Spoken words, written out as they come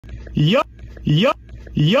Yo, yo,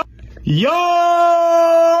 yo, yo,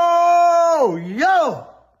 yo.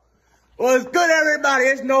 What's good, everybody?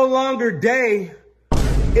 It's no longer day.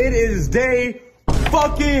 It is day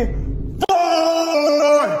fucking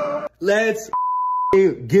 4. Let's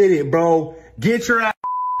get it, bro. Get your ass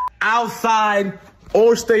outside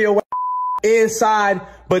or stay your ass inside.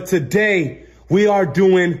 But today we are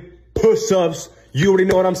doing push-ups. You already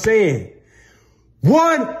know what I'm saying.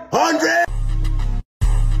 100.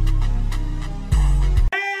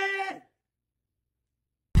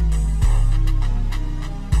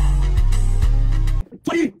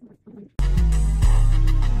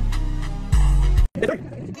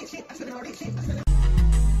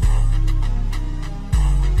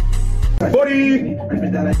 Forty.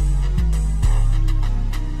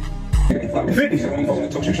 50.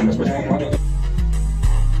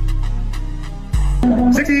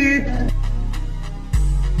 60.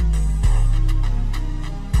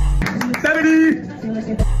 70.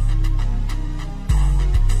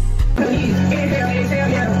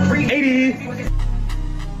 80.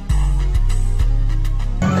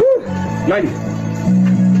 90.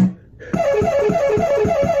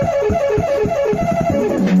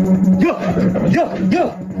 Yo.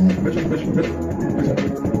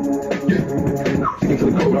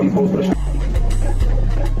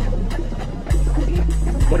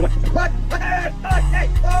 What? Hey,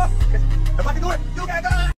 if I can do it, you can do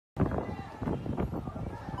it.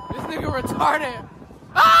 This nigga retarded.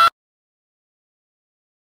 Ah!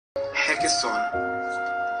 Heck is on.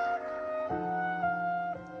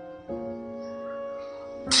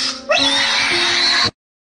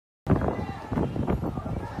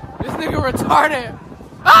 This nigga retarded.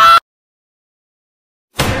 Ah!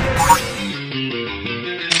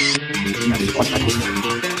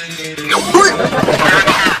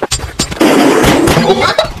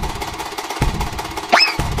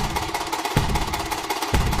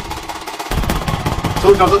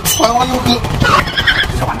所以老师传完又喝，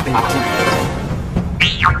这小碗被打中。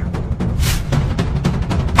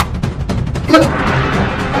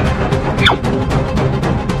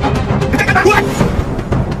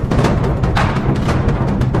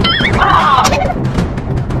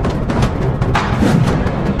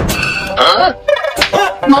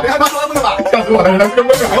妈，别害怕，说不能打，吓死我了！根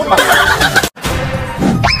本没有打。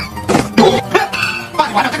爸，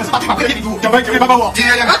你玩的这个是把对方推的地图，小飞988我。接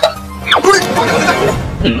两个。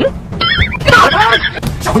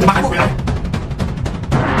小混子妈还不回来？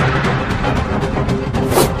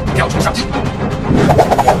调出相机。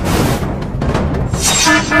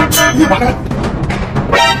完了。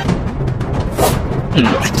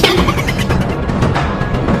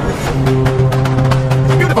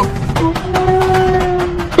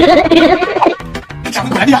小混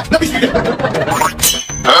子果然厉害，那必须的。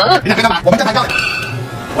你想干嘛？我们在拍照。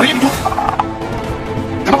我的眼睛珠。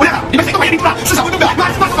怎么不亮了？你们谁都把眼睛珠了？是小混蛋的，妈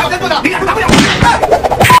是把我在做的，你俩都打不了。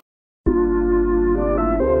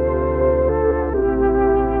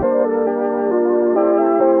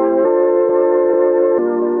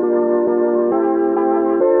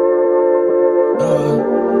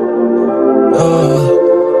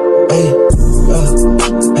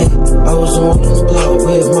I was on the block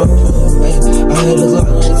with my phone, I had a lot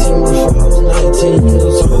of team before I was 19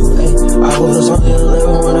 years old, I was on the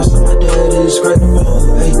 11 when I saw my daddy scrape the ball,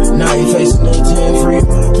 now he facing the 10, free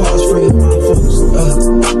my pops, free my folks,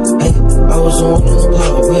 I was on the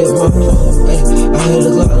block with my phone, I had a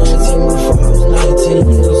lot of team before I was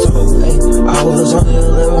 19 years old, I was on the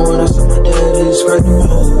 11 when I saw my daddy scrape the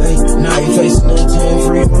ball, now he facing the 10,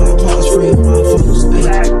 free my pops, free my folks,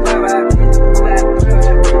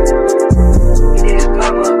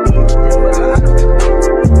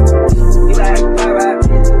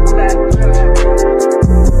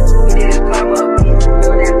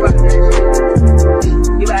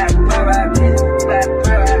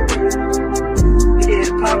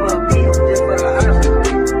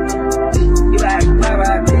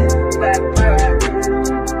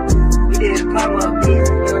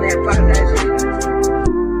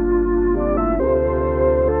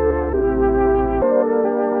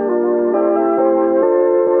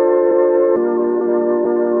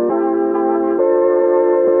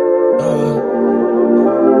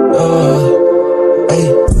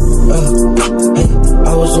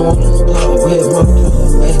 I was on the block with my phone,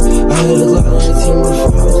 I had a lot of team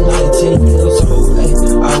before I was 19 years old,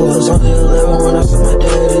 I was on the 11 when I saw my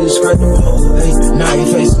daddy scrape the ball, now he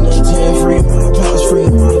facing the 10, free my pops, free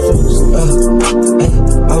my folks,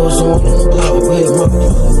 I was on the block with my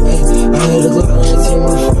phone, I had a lot of team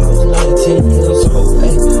before I was 19 years old,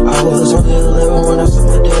 I was on the 11 when I saw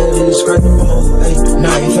my daddy scrape the ball,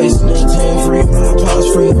 now he facing the 10, free my pops,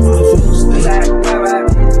 free my folks, ayy.